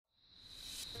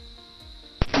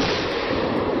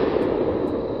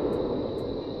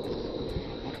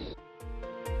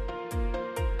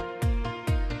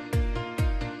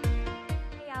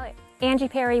Angie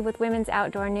Perry with Women's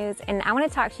Outdoor News, and I want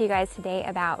to talk to you guys today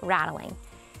about rattling.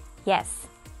 Yes,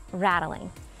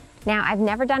 rattling. Now, I've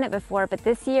never done it before, but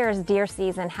this year's deer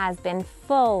season has been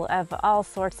full of all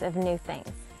sorts of new things.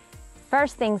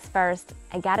 First things first,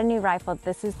 I got a new rifle.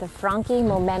 This is the Franchi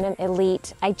Momentum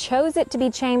Elite. I chose it to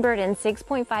be chambered in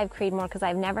 6.5 Creedmoor because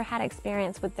I've never had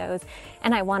experience with those,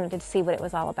 and I wanted to see what it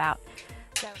was all about.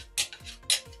 So,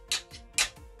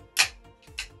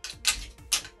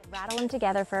 rattle them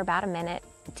together for about a minute,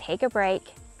 take a break,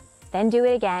 then do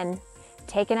it again,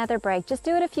 take another break. Just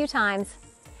do it a few times,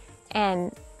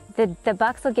 and the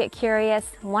bucks will get curious,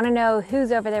 want to know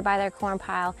who's over there by their corn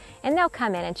pile, and they'll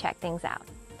come in and check things out.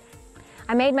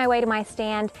 I made my way to my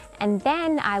stand, and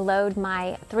then I load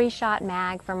my 3-shot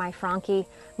mag for my Franchi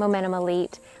Momentum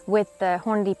Elite with the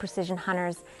Hornady Precision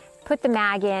Hunters, put the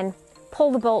mag in,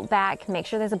 pull the bolt back, make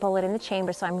sure there's a bullet in the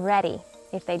chamber so I'm ready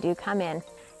if they do come in.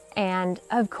 And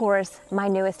of course, my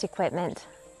newest equipment,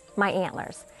 my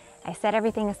antlers. I set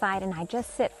everything aside and I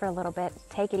just sit for a little bit,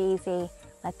 take it easy,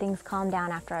 let things calm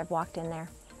down after I've walked in there.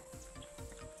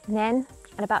 And then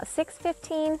at about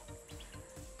 6:15,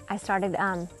 I started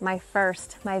my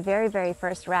very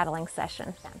first rattling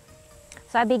session.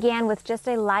 So I began with just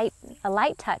a light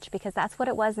touch, because that's what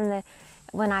it was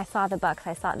when I saw the bucks.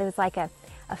 I saw it was like a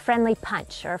friendly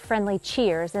punch or a friendly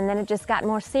cheers, and then it just got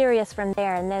more serious from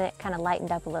there, and then it kind of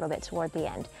lightened up a little bit toward the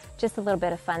end. Just a little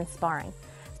bit of fun sparring.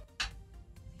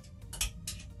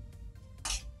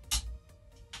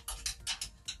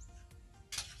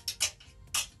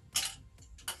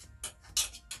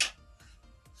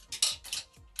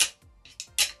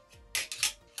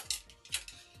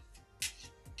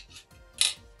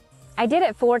 I did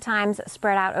it 4 times,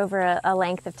 spread out over a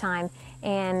length of time,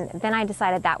 and then I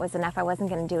decided that was enough. I wasn't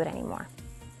going to do it anymore.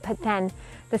 But then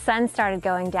the sun started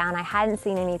going down. I hadn't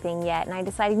seen anything yet, and I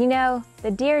decided, you know, the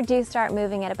deer do start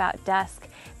moving at about dusk.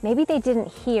 Maybe they didn't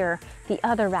hear the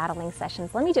other rattling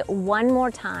sessions. Let me do it one more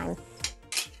time.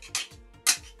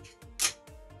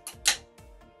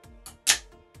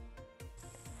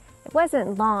 It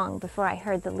wasn't long before I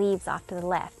heard the leaves off to the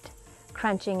left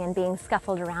crunching and being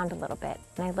scuffled around a little bit,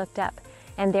 and I looked up,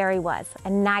 and there he was, a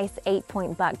nice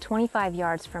 8-point buck 25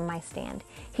 yards from my stand.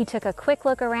 He took a quick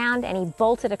look around and he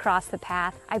bolted across the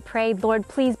path. I prayed, Lord,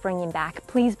 please bring him back,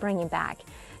 please bring him back.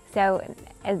 So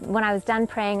when I was done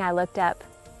praying, I looked up,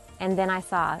 and then I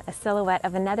saw a silhouette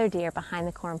of another deer behind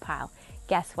the corn pile.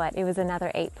 Guess what? It was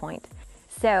another 8-point.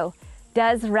 So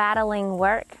does rattling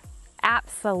work?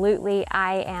 Absolutely.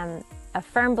 I am a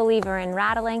firm believer in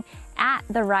rattling at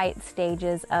the right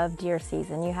stages of deer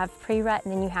season. You have pre-rut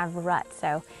and then you have rut.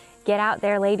 So get out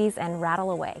there, ladies, and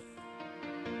rattle away.